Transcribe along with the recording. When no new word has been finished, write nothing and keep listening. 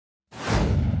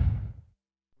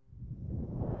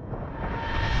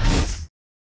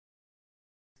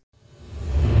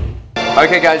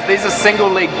Okay guys, these are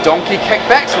single leg donkey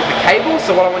kickbacks with the cable.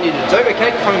 So what I want you to do,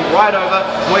 okay, coming right over,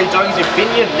 what you're doing is you're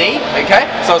bending your knee,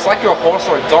 okay? So it's like you're a horse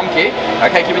or a donkey,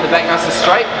 okay? Keeping the back nice and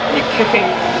straight, and you're kicking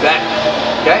back,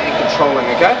 okay? And controlling,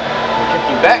 okay? You're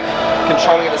kicking back,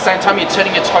 controlling at the same time, you're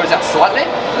turning your toes out slightly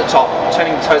at the top.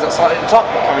 Turning your toes out slightly at the top,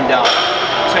 coming down.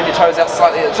 Turn your toes out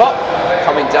slightly at the top,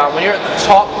 coming down. When you're at the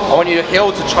top, I want your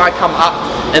heel to try come up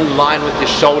in line with your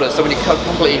shoulders. So when you come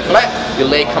completely flat, your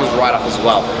leg comes right up as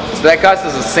well. So that, guys,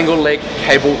 is a single leg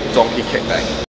cable donkey kickback.